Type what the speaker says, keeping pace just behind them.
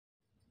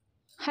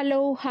Hello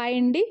hi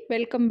అండి,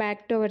 welcome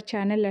back to our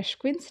channel lush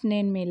queens.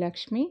 నేను మీ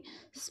Lakshmi.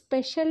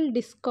 Special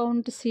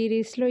discount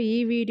సిరీస్లో ఈ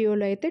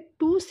వీడియోలో అయితే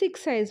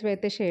 2-6 సైజ్వి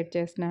అయితే షేర్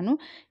చేస్తున్నాను.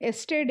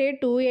 ఎస్టర్డే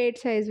 2-8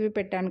 సైజ్వి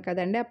పెట్టాను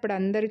కదండి, అప్పుడు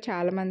అందరూ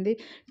చాలామంది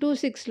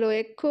 2-6లో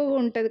ఎక్కువ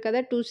ఉంటుంది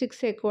కదా,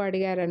 2-6 ఎక్కువ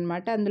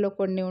అడిగారనమాట. అందులో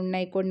కొన్ని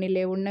ఉన్నాయి, కొన్ని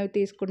లేవు. ఉన్నవి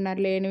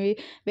తీసుకున్నారు, లేనివి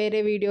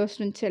వేరే వీడియోస్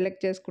నుంచి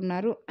సెలెక్ట్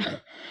చేసుకున్నారు.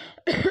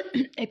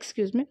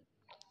 Excuse me.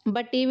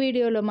 బట్ ఈ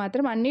వీడియోలో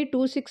మాత్రం అన్నీ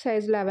 2-6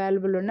 సైజులో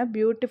అవైలబుల్ ఉన్న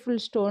బ్యూటిఫుల్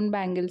స్టోన్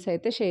బ్యాంగిల్స్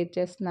అయితే షేర్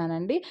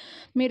చేస్తున్నానండి.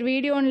 మీరు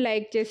వీడియోని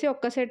లైక్ చేసి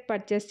ఒక్క సెట్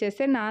పర్చేస్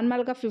చేస్తే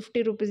నార్మల్గా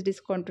 50 రూపీస్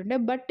డిస్కౌంట్ ఉండే,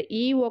 బట్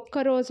ఈ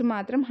ఒక్క రోజు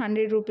మాత్రం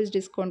 100 రూపీస్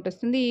డిస్కౌంట్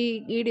వస్తుంది.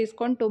 ఈ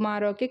డిస్కౌంట్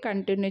టుమారోకి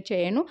కంటిన్యూ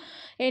చేయను.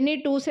 ఎనీ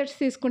 2 సెట్స్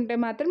తీసుకుంటే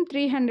మాత్రం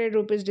 300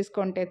 రూపీస్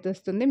డిస్కౌంట్ అయితే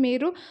వస్తుంది.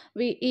 మీరు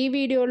ఈ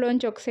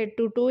వీడియోలోంచి ఒక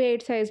సెట్,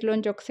 2-8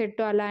 సైజ్లోంచి ఒక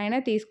సెట్ అలా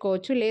అయినా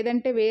తీసుకోవచ్చు.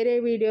 లేదంటే వేరే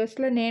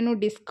వీడియోస్లో నేను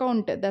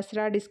discount,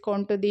 Dasara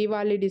discount,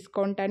 Diwali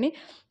discount అని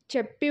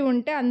చెప్పి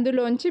ఉంటే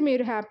అందులోంచి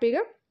మీరు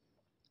హ్యాపీగా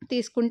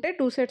తీసుకుంటే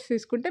 2 సెట్స్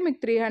తీసుకుంటే మీకు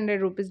 300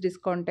 రూపీస్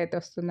డిస్కౌంట్ అయితే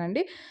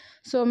వస్తుందండి.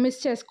 సో మిస్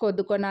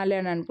చేసుకోవద్దు కొనాలి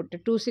అని అనుకుంటే.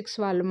 2-6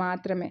 వాళ్ళు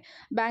మాత్రమే.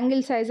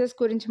 బ్యాంగిల్ సైజెస్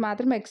గురించి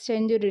మాత్రం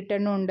ఎక్స్చేంజ్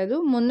రిటర్న్ ఉండదు.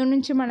 ముందు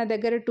నుంచి మన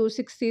దగ్గర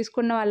 2-6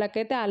 తీసుకున్న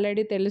వాళ్ళకైతే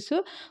ఆల్రెడీ తెలుసు.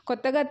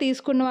 కొత్తగా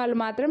తీసుకున్న వాళ్ళు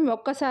మాత్రం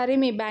ఒక్కసారి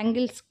మీ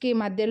బ్యాంగిల్స్కి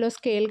మధ్యలో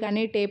స్కేల్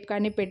కానీ టేప్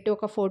కానీ పెట్టి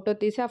ఒక ఫోటో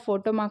తీసి ఆ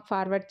ఫోటో మాకు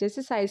ఫార్వర్డ్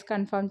చేసి సైజ్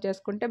కన్ఫర్మ్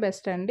చేసుకుంటే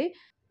బెస్ట్ అండి.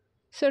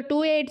 సో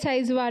 2-8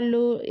 సైజ్ వాళ్ళు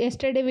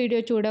ఎస్టర్డే వీడియో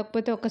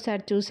చూడకపోతే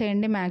ఒకసారి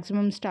చూసేయండి,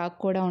 మ్యాక్సిమం స్టాక్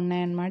కూడా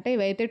ఉన్నాయన్నమాట.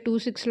 ఇవైతే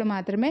 2-6లో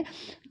మాత్రమే.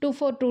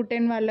 2-4,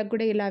 2-10 వాళ్ళకు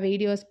కూడా ఇలా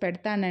వీడియోస్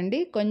పెడతానండి,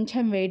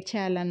 కొంచెం వెయిట్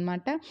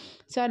చేయాలన్నమాట.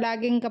 సో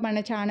అలాగే ఇంకా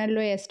మన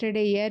ఛానల్లో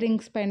ఎస్టర్డే ఇయర్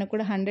రింగ్స్ పైన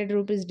కూడా 100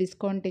 రూపీస్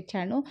డిస్కౌంట్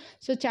ఇచ్చాను.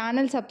 సో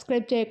ఛానల్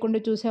సబ్స్క్రైబ్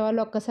చేయకుండా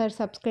చూసేవాళ్ళు ఒక్కసారి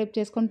సబ్స్క్రైబ్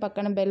చేసుకొని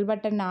పక్కన బెల్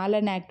బటన్ ఆల్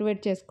అని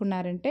యాక్టివేట్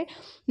చేసుకున్నారంటే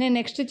నేను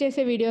నెక్స్ట్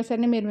చేసే వీడియోస్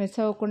అన్నీ మీరు మిస్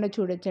అవ్వకుండా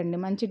చూడొచ్చండి.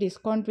 మంచి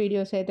డిస్కౌంట్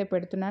వీడియోస్ అయితే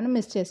పెడుతున్నాను,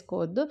 మిస్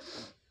చేసుకోవద్దు.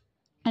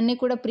 అన్నీ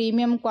కూడా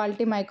ప్రీమియం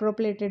క్వాలిటీ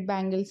మైక్రోప్లేటెడ్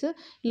బ్యాంగిల్స్.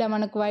 ఇలా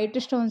మనకు వైట్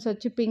స్టోన్స్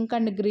వచ్చి పింక్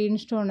అండ్ గ్రీన్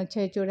స్టోన్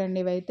వచ్చాయి చూడండి.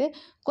 ఇవైతే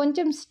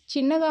కొంచెం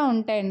చిన్నగా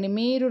ఉంటాయండి.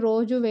 మీరు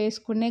రోజు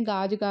వేసుకునే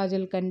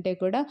గాజుల కంటే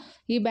కూడా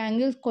ఈ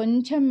బ్యాంగిల్స్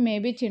కొంచెం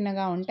మేబీ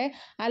చిన్నగా ఉంటాయి.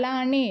 అలా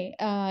అని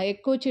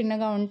ఎక్కువ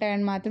చిన్నగా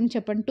ఉంటాయని మాత్రం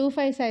చెప్పండి.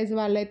 2-5 సైజ్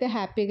వాళ్ళైతే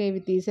హ్యాపీగా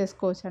ఇవి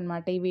తీసేసుకోవచ్చు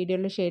అనమాట. ఈ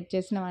వీడియోలో షేర్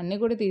చేసినవన్నీ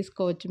కూడా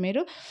తీసుకోవచ్చు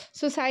మీరు.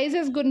 సో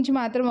సైజెస్ గురించి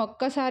మాత్రం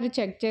ఒక్కసారి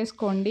చెక్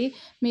చేసుకోండి.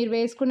 మీరు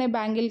వేసుకునే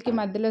బ్యాంగిల్కి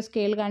మధ్యలో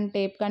స్కేల్ కానీ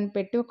టేప్ కానీ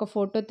పెట్టి ఒక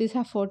ఫోటో తీసి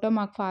ఆ ఫోటో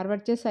మాకు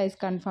ఫార్వర్డ్ చేసి సైజ్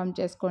కన్ఫర్మ్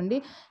చేసుకోండి.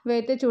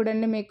 ఇవైతే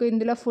చూడండి, మీకు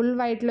ఇందులో ఫుల్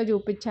వైట్లో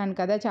చూపించాను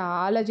కదా,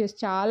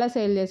 చాలా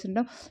సేల్ చేసి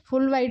ఉంటాం.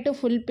 Full white,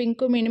 full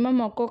pink, minimum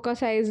ఒక్కొక్క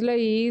సైజులో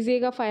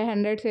ఈజీగా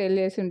 500 సేల్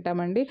చేసి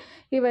ఉంటామండి.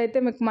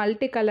 ఇవైతే మీకు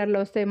మల్టీ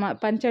కలర్లో వస్తాయి,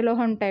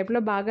 పంచలోహం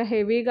టైప్లో బాగా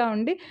హెవీగా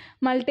ఉండి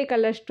multi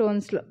colour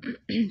స్టోన్స్లో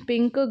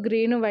pink,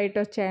 green, white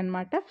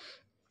వచ్చాయన్నమాట.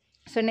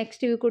 సో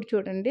నెక్స్ట్ ఇవి కూడా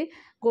చూడండి,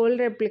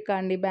 గోల్డ్ రెప్లికా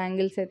అండి.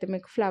 బ్యాంగిల్స్ అయితే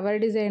మీకు ఫ్లవర్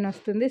డిజైన్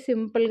వస్తుంది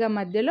సింపుల్గా,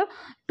 మధ్యలో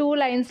 2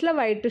 లైన్స్లో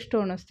వైట్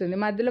స్టోన్ వస్తుంది,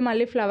 మధ్యలో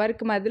మళ్ళీ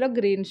ఫ్లవర్కి మధ్యలో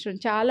గ్రీన్ స్టోన్.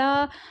 చాలా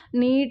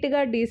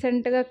నీట్గా,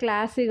 డీసెంట్గా,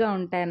 క్లాసీగా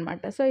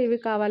ఉంటాయన్నమాట. సో ఇవి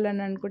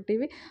కావాలని అనుకుంటే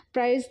ఇవి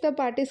ప్రైస్తో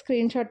పాటు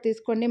స్క్రీన్ షాట్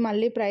తీసుకోండి.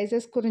 మళ్ళీ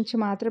ప్రైసెస్ గురించి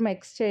మాత్రం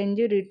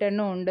ఎక్స్చేంజ్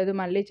రిటర్న్ ఉండదు,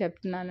 మళ్ళీ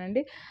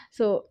చెప్తున్నానండి.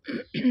 సో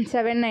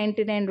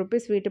 799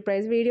 రూపీస్ వీటి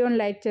ప్రైస్. వీడియోని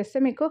లైక్ చేస్తే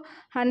మీకు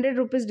 100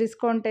 రూపీస్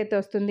డిస్కౌంట్ అయితే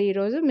వస్తుంది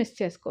ఈరోజు, మిస్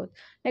చేసుకోవద్దు.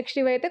 నెక్స్ట్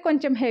ఇవైతే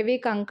కొంచెం హెవీ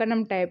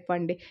కంకణం టైప్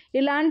అండి.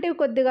 ఇలాంటివి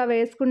కొద్దిగా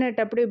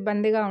వేసుకునేటప్పుడు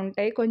ఇబ్బందిగా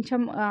ఉంటాయి.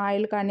 కొంచెం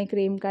ఆయిల్ కానీ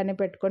క్రీమ్ కానీ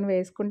పెట్టుకొని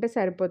వేసుకుంటే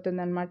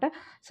సరిపోతుంది అనమాట.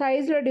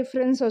 సైజులో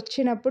డిఫరెన్స్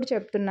వచ్చినప్పుడు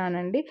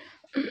చెప్తున్నానండి.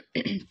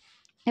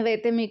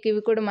 ఇవైతే మీకు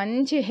ఇవి కూడా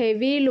మంచి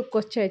హెవీ లుక్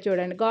వచ్చాయి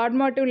చూడండి. గాడ్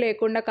మోటివ్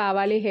లేకుండా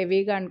కావాలి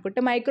హెవీగా అనుకుంటే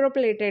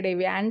మైక్రోప్లేటెడ్,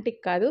 ఇవి యాంటిక్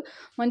కాదు,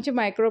 మంచి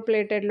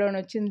మైక్రోప్లేటెడ్లోనే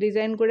వచ్చింది.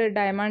 డిజైన్ కూడా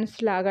డైమండ్స్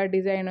లాగా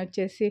డిజైన్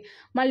వచ్చేసి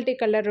మల్టీ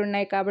కలర్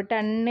ఉన్నాయి కాబట్టి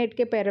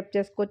అన్నిటికీ పేరప్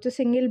చేసుకోవచ్చు.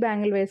 సింగిల్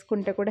బ్యాంగిల్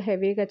వేసుకుంటే కూడా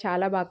హెవీగా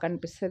చాలా బాగా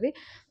కనిపిస్తుంది.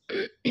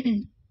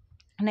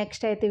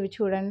 నెక్స్ట్ అయితే ఇవి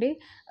చూడండి,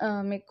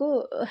 మీకు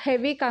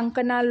హెవీ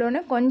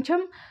కంకణాల్లోనే కొంచెం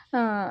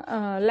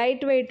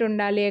లైట్ వెయిట్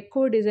ఉండాలి,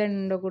 ఎక్కువ డిజైన్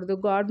ఉండకూడదు,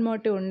 గాడ్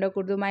మోటివ్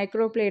ఉండకూడదు,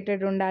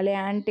 మైక్రోప్లేటెడ్ ఉండాలి,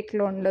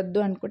 యాంటిక్లో ఉండొద్దు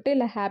అనుకుంటే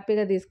ఇలా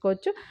హ్యాపీగా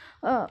తీసుకోవచ్చు.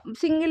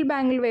 సింగిల్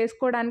బ్యాంగిల్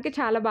వేసుకోవడానికి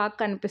చాలా బాగా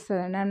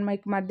కనిపిస్తుంది అండి.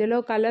 మీకు మధ్యలో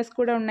కలర్స్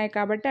కూడా ఉన్నాయి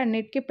కాబట్టి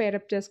అన్నిటికీ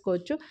పేరప్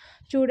చేసుకోవచ్చు.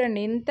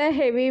 చూడండి, ఇంత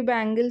హెవీ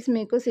బ్యాంగిల్స్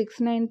మీకు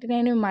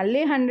 699,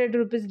 మళ్ళీ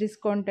 100 రూపీస్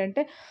డిస్కౌంట్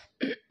అంటే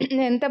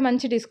ఎంత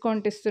మంచి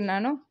డిస్కౌంట్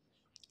ఇస్తున్నాను.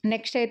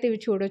 నెక్స్ట్ అయితే ఇవి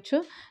చూడొచ్చు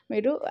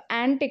మీరు,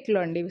 యాంటిక్లో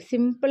అండి. ఇవి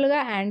సింపుల్గా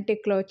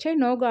యాంటిక్లో వచ్చాయి,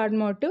 నో గాడ్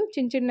మోటివ్,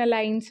 చిన్న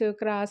లైన్స్,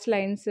 క్రాస్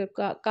లైన్స్,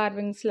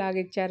 కార్వింగ్స్ లాగా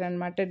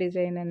ఇచ్చారనమాట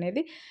డిజైన్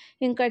అనేది.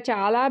 ఇంకా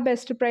చాలా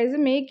బెస్ట్ ప్రైస్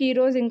మీకు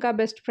ఈరోజు, ఇంకా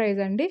బెస్ట్ ప్రైస్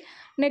అండి.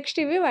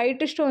 నెక్స్ట్ ఇవి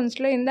వైట్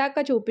స్టోన్స్లో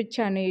ఇందాక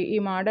చూపించాను, ఈ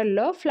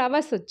మోడల్లో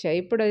ఫ్లవర్స్ వచ్చాయి.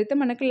 ఇప్పుడు అయితే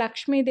మనకి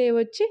లక్ష్మీదేవి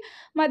వచ్చి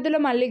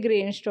మధ్యలో మళ్ళీ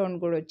గ్రీన్ స్టోన్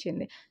కూడా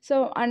వచ్చింది. సో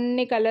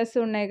అన్ని కలర్స్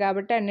ఉన్నాయి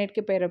కాబట్టి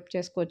అన్నిటికీ పేరప్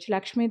చేసుకోవచ్చు.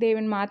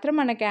 లక్ష్మీదేవిని మాత్రం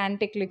మనకి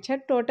యాంటిక్లు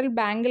ఇచ్చారు. టోటల్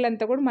బ్యాంగిల్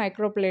అంతా కూడా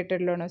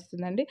మైక్రోప్లేటెడ్లోనే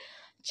వస్తుందండి.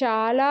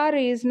 చాలా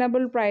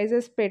రీజనబుల్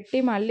ప్రైజెస్ పెట్టి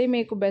మళ్ళీ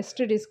మీకు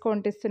బెస్ట్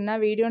డిస్కౌంట్ ఇస్తున్నా.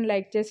 వీడియోని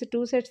లైక్ చేసి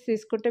 2 సెట్స్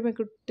తీసుకుంటే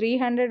మీకు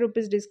 300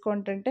 రూపీస్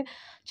డిస్కౌంట్ అంటే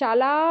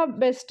చాలా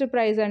బెస్ట్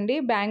ప్రైస్ అండి.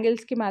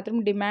 బ్యాంగిల్స్కి మాత్రం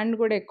డిమాండ్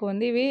కూడా ఎక్కువ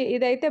ఉంది.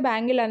 ఇదైతే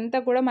బ్యాంగిల్ అంతా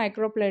కూడా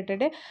మైక్రో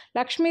ప్లేటెడే.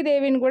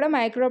 లక్ష్మీదేవిని కూడా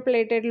మైక్రో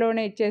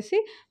ప్లేటెడ్లోనే ఇచ్చేసి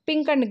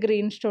పింక్ అండ్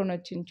గ్రీన్ స్టోన్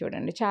వచ్చింది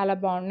చూడండి, చాలా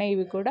బాగున్నాయి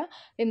ఇవి కూడా.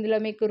 ఇందులో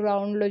మీకు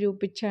రౌండ్లో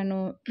చూపించాను,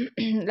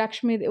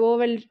 లక్ష్మీ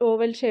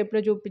ఓవెల్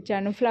షేప్లో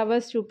చూపించాను,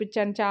 ఫ్లవర్స్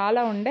చూపించాను,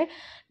 చాలా ఉండే.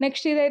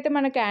 నెక్స్ట్ ఇదైతే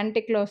మనకి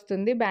యాంటిక్లో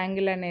వస్తుంది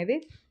బ్యాంగిల్ అనేది.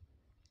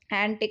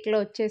 యాంటిక్లో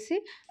వచ్చేసి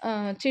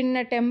చిన్న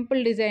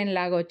టెంపుల్ డిజైన్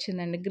లాగా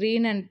వచ్చిందండి,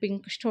 గ్రీన్ అండ్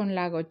పింక్ స్టోన్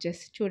లాగా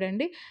వచ్చేసి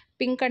చూడండి.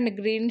 పింక్ అండ్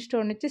గ్రీన్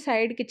స్టోన్ వచ్చి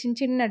సైడ్కి చిన్న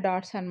చిన్న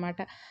డాట్స్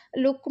అనమాట.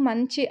 లుక్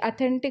మంచి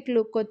అథెంటిక్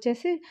లుక్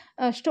వచ్చేసి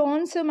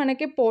స్టోన్స్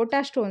మనకి పోటా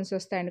స్టోన్స్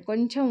వస్తాయండి,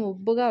 కొంచెం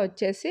ఉబ్బుగా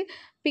వచ్చేసి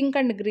పింక్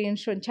అండ్ గ్రీన్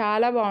స్టోన్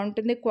చాలా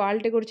బాగుంటుంది.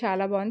 క్వాలిటీ కూడా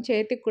చాలా బాగుంది.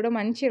 చేతికి కూడా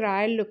మంచి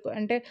రాయల్ లుక్,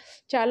 అంటే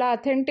చాలా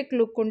అథెంటిక్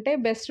లుక్ ఉంటాయి.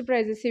 బెస్ట్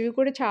ప్రైజెస్, ఇవి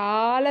కూడా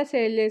చాలా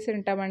సేల్ చేసి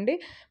ఉంటామండి.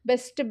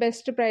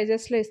 బెస్ట్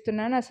ప్రైజెస్లో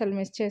ఇస్తున్నాను, అసలు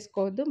మిస్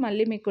చేసుకోవద్దు.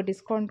 మళ్ళీ మీకు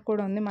డిస్కౌంట్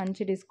కూడా ఉంది,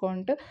 మంచి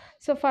డిస్కౌంట్.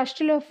 సో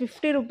ఫస్ట్లో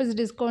 50 రూపీస్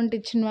డిస్కౌంట్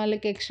ఇచ్చిన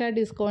వాళ్ళకి ఎక్స్ట్రా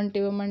డిస్కౌంట్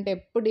ఇవ్వమంటే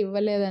ఎప్పుడు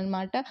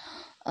ఇవ్వలేదన్నమాట.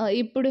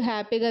 ఇప్పుడు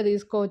హ్యాపీగా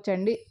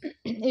తీసుకోవచ్చండి.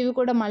 ఇవి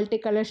కూడా మల్టీ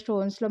కలర్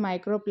స్టోన్స్లో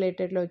మైక్రో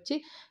ప్లేటెడ్లో వచ్చి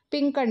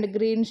pink and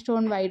green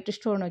stone, white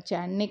stone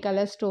వచ్చాయి, అన్ని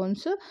కలర్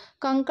స్టోన్స్.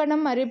 కంకణం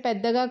మరీ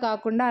పెద్దగా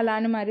కాకుండా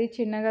అలానే మరీ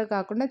చిన్నగా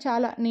కాకుండా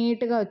చాలా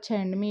నీట్గా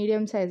వచ్చాయండి,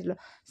 మీడియం సైజులో.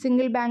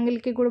 సింగిల్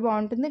బ్యాంగిల్కి కూడా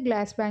బాగుంటుంది,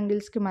 గ్లాస్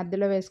బ్యాంగిల్స్కి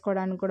మధ్యలో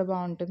వేసుకోవడానికి కూడా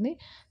బాగుంటుంది.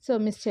 సో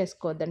మిస్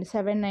చేసుకోవద్దండి.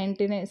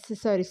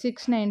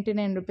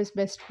 699 రూపీస్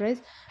బెస్ట్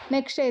ప్రైస్.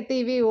 నెక్స్ట్ అయితే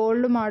ఇవి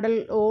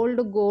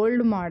ఓల్డ్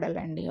గోల్డ్ మోడల్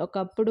అండి.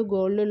 ఒకప్పుడు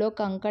గోల్డ్లో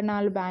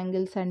కంకణాలు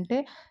బ్యాంగిల్స్ అంటే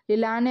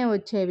ఇలానే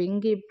వచ్చేవి.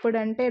 ఇంక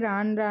ఇప్పుడంటే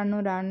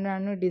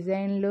రాను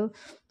డిజైన్లు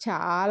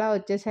చాలా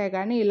వచ్చేసాయి,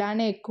 కానీ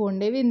ఇలానే ఎక్కువ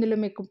ఉండేవి. ఇందులో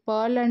మీకు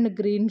పర్ల్ అండ్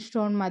గ్రీన్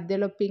స్టోన్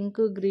మధ్యలో పింక్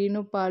గ్రీన్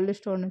పర్ల్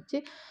స్టోన్ వచ్చి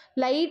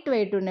లైట్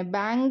వెయిట్ ఉన్నాయి.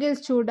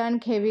 బ్యాంగిల్స్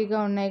చూడడానికి హెవీగా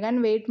ఉన్నాయి కానీ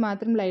వెయిట్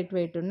మాత్రం లైట్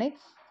వెయిట్ ఉన్నాయి.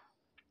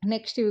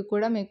 నెక్స్ట్ ఇవి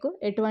కూడా మీకు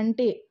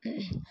ఎటువంటి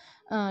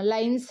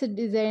లైన్స్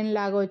డిజైన్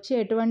లాగా వచ్చి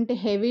ఎటువంటి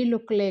హెవీ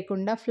లుక్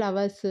లేకుండా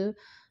ఫ్లవర్స్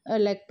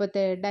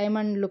లేకపోతే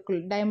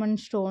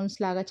డైమండ్ స్టోన్స్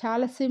లాగా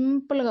చాలా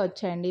సింపుల్గా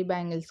వచ్చాయండి ఈ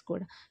బ్యాంగిల్స్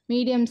కూడా.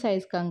 మీడియం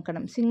సైజ్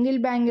కంకణం, సింగిల్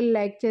బ్యాంగిల్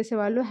లైక్ చేసే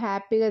వాళ్ళు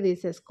హ్యాపీగా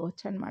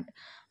తీసేసుకోవచ్చు అనమాట.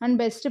 అండ్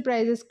బెస్ట్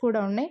ప్రైజెస్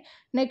కూడా ఉన్నాయి.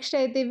 నెక్స్ట్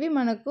అయితే ఇవి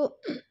మనకు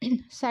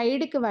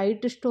సైడ్కి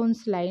వైట్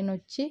స్టోన్స్ లైన్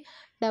వచ్చి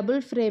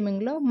డబుల్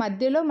ఫ్రేమింగ్లో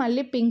మధ్యలో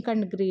మళ్ళీ పింక్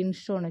అండ్ గ్రీన్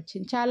స్టోన్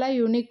వచ్చింది. చాలా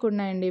యూనిక్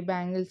ఉన్నాయండి ఈ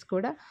బ్యాంగిల్స్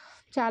కూడా,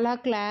 చాలా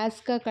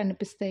క్లాస్గా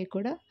కనిపిస్తాయి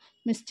కూడా.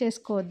 మిస్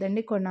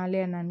చేసుకోవద్దండి కొనాలి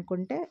అని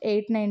అనుకుంటే.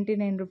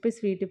 899 రూపీస్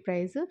వీటి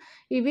ప్రైస్.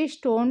 ఇవి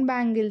స్టోన్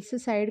బ్యాంగిల్స్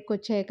సైడ్కి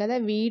వచ్చాయి కదా,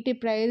 వీటి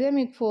ప్రైజే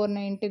మీకు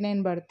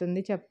 499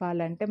 పడుతుంది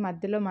చెప్పాలంటే.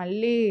 మధ్యలో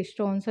మళ్ళీ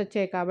స్టోన్స్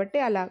వచ్చాయి కాబట్టి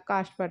అలా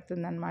కాస్ట్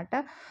పడుతుంది అనమాట.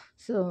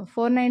 సో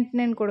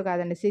 499 కూడా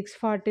కాదండి,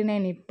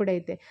 649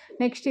 ఇప్పుడైతే.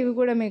 నెక్స్ట్ ఇవి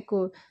కూడా మీకు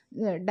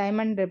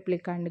డైమండ్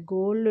రెప్లికా అండి,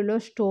 గోల్డ్లో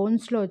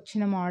స్టోన్స్లో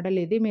వచ్చిన మోడల్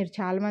ఇది. మీరు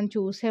చాలామంది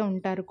చూసే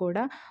ఉంటారు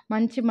కూడా.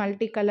 మంచి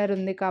మల్టీ కలర్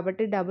ఉంది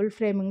కాబట్టి double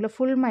ఫ్రేమింగ్లో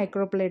full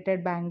micro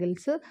plated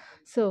bangles.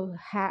 So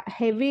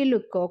heavy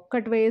look,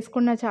 ఒక్కటి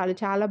వేసుకున్న చాలు,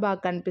 చాలా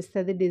బాగా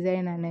కనిపిస్తుంది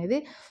డిజైన్ అనేది.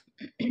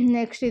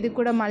 నెక్స్ట్ ఇది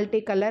కూడా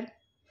multi colour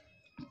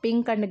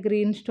pink and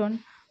green stone,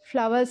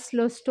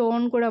 ఫ్లవర్స్లో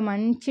stone కూడా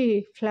మంచి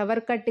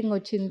ఫ్లవర్ కట్టింగ్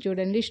వచ్చింది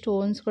చూడండి.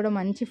 స్టోన్స్ కూడా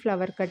మంచి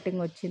ఫ్లవర్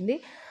కట్టింగ్ వచ్చింది.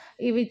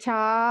 ఇవి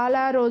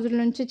చాలా రోజుల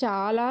నుంచి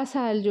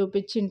చాలాసార్లు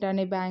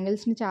చూపించింటాను ఈ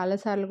బ్యాంగిల్స్ని,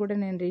 చాలాసార్లు కూడా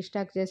నేను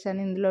రీస్టాక్ చేశాను.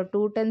 ఇందులో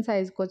 210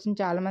 సైజ్కి వచ్చింది,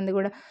 చాలామంది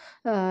కూడా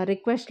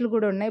రిక్వెస్ట్లు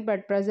కూడా ఉన్నాయి.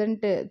 బట్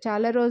ప్రజెంట్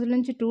చాలా రోజుల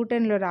నుంచి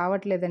 210లో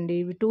రావట్లేదండి,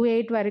 ఇవి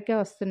 28 వరకే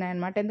వస్తున్నాయి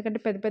అనమాట.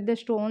 ఎందుకంటే పెద్ద పెద్ద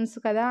స్టోన్స్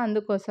కదా,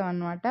 అందుకోసం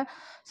అనమాట.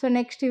 సో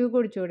నెక్స్ట్ ఇవి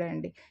కూడా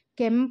చూడండి,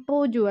 కెంపు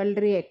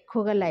జ్యువెలరీ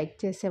ఎక్కువగా లైక్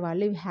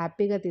చేసేవాళ్ళు ఇవి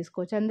హ్యాపీగా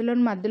తీసుకోవచ్చు. అందులో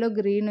మధ్యలో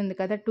గ్రీన్ ఉంది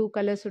కదా, 2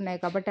 కలర్స్ ఉన్నాయి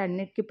కాబట్టి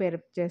అన్నిటికీ పేర్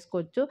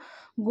చేసుకోవచ్చు.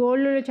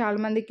 గోల్డ్లో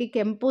చాలామందికి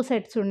కెంపు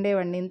సెట్స్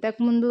ఉండేవండి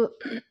ఇంతకుముందు.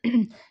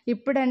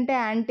 ఇప్పుడంటే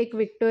యాంటిక్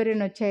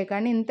విక్టోరియన్ వచ్చాయి,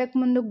 కానీ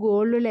ఇంతకుముందు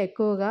గోల్డ్లో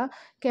ఎక్కువగా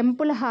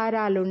కెంపుల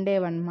హారాలు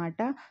ఉండేవన్నమాట.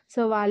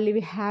 సో వాళ్ళు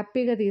ఇవి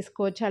హ్యాపీగా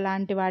తీసుకోవచ్చు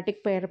అలాంటి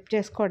వాటికి పేరప్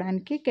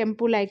చేసుకోవడానికి.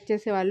 కెంపు లైక్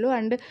చేసేవాళ్ళు.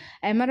 అండ్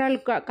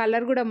ఎమరాల్డ్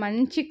కలర్ కూడా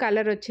మంచి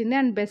కలర్ వచ్చింది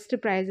అండ్ బెస్ట్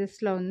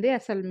ప్రైజెస్లో ఉంది,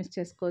 అసలు మిస్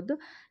చేసుకోవద్దు.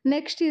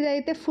 నెక్స్ట్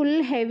ఇదైతే ఫుల్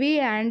హెవీ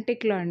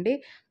యాంటిక్లో అండి,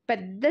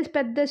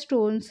 పెద్ద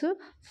stones,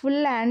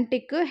 full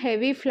antique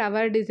heavy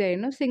flower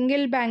design.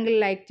 Single bangle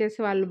like చేసే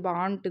వాళ్ళు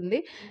బాగుంటుంది.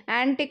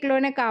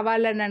 యాంటిక్లోనే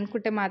కావాలని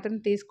అనుకుంటే మాత్రం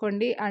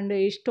తీసుకోండి. అండ్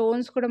ఈ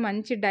స్టోన్స్ కూడా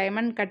మంచి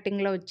డైమండ్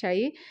కట్టింగ్లో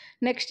వచ్చాయి.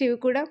 నెక్స్ట్ ఇవి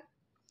కూడా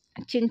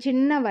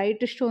చిన్న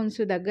వైట్ స్టోన్స్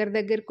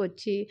దగ్గరికి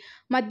వచ్చి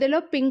మధ్యలో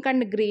పింక్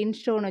అండ్ గ్రీన్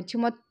స్టోన్ వచ్చి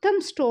మొత్తం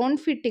స్టోన్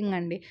ఫిట్టింగ్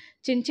అండి.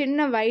 చిన్న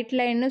వైట్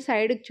లైన్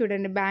సైడ్కి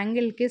చూడండి,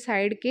 బ్యాంగిల్కి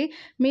సైడ్కి.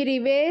 మీరు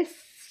ఇవే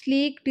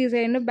స్లీక్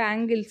డిజైన్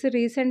బ్యాంగిల్స్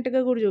రీసెంట్గా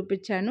కూడా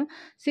చూపించాను.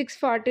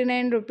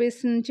 649 రూపీస్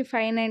నుంచి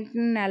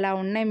 599 అలా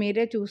ఉన్నాయి,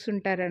 మీరే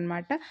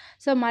చూసుంటారనమాట.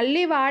 సో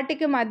మళ్ళీ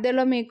వాటికి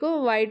మధ్యలో మీకు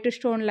వైట్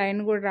స్టోన్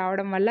లైన్ కూడా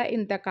రావడం వల్ల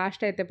ఇంత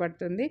కాస్ట్ అయితే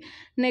పడుతుంది.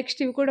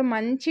 నెక్స్ట్ ఇవి కూడా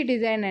మంచి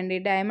డిజైన్ అండి,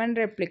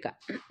 డైమండ్ రెప్లికా.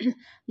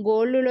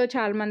 గోల్డ్లో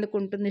చాలామందికి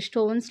ఉంటుంది,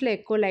 స్టోన్స్లో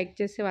ఎక్కువ లైక్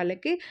చేసే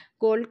వాళ్ళకి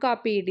గోల్డ్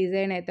కాపీ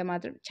డిజైన్ అయితే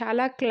మాత్రం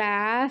చాలా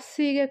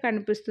క్లాసీగా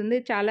కనిపిస్తుంది.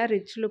 చాలా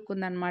రిచ్ లుక్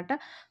ఉందనమాట.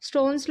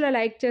 స్టోన్స్‌లో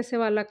లైక్ చేసే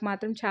వాళ్ళకి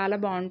మాత్రం చాలా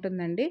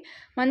బావుంటుందండి.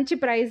 మంచి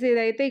ప్రైస్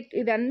ఇదైతే.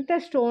 ఇదంతా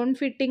స్టోన్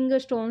ఫిట్టింగ్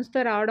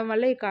స్టోన్స్‌తో రావడం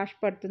వల్ల ఈ కాస్ట్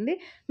పడుతుంది.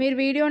 మీరు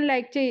వీడియోని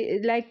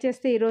లైక్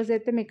చేస్తే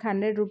ఈరోజైతే మీకు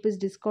 100 రూపీస్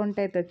డిస్కౌంట్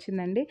అయితే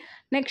వచ్చిందండి.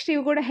 నెక్స్ట్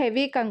ఇవి కూడా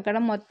హెవీ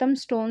కంకణం, మొత్తం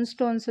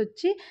స్టోన్స్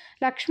వచ్చి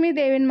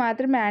లక్ష్మీదేవిని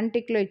మాత్రం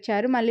యాంటిక్‌లో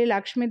ఇచ్చారు. మళ్ళీ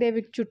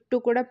లక్ష్మీదేవికి చుట్టూ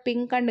కూడా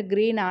పింక్ అండ్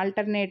గ్రీన్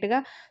ఆల్టర్నేట్‌గా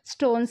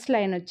స్టోన్స్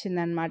లైన్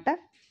వచ్చిందనమాట.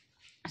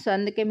 సో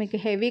అందుకే మీకు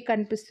హెవీ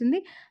కనిపిస్తుంది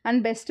అండ్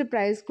బెస్ట్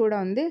ప్రైస్ కూడా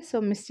ఉంది. సో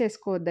మిస్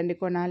చేసుకోవద్దండి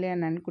కొనాలి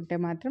అని అనుకుంటే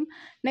మాత్రం.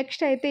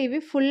 నెక్స్ట్ అయితే ఇవి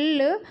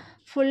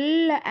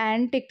ఫుల్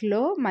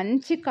యాంటిక్లో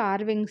మంచి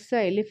carvings,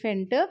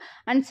 elephant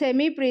and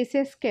semi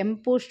precious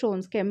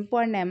కెంపు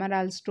అండ్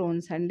ఎమరాల్డ్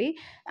స్టోన్స్ అండి.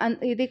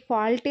 ఇది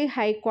క్వాలిటీ,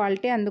 హై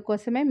క్వాలిటీ,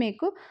 అందుకోసమే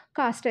మీకు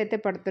కాస్ట్ అయితే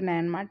పడుతున్నాయి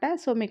అన్నమాట.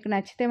 సో మీకు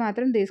నచ్చితే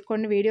మాత్రం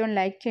తీసుకోండి. వీడియోని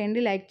లైక్ చేయండి.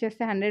 లైక్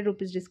చేస్తే 100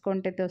 రూపీస్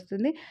డిస్కౌంట్ అయితే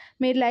వస్తుంది.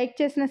 మీరు లైక్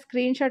చేసిన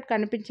స్క్రీన్ షాట్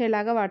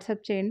కనిపించేలాగా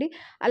వాట్సాప్ చేయండి.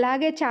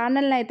 అలాగే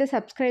ఛానల్ని అయితే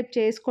సబ్స్క్రైబ్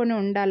చేసుకొని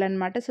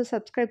ఉండాలన్నమాట. సో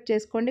సబ్స్క్రైబ్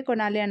చేసుకోండి.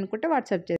 కొనాలి అనుకుంటే వాట్సాప్ చేయండి.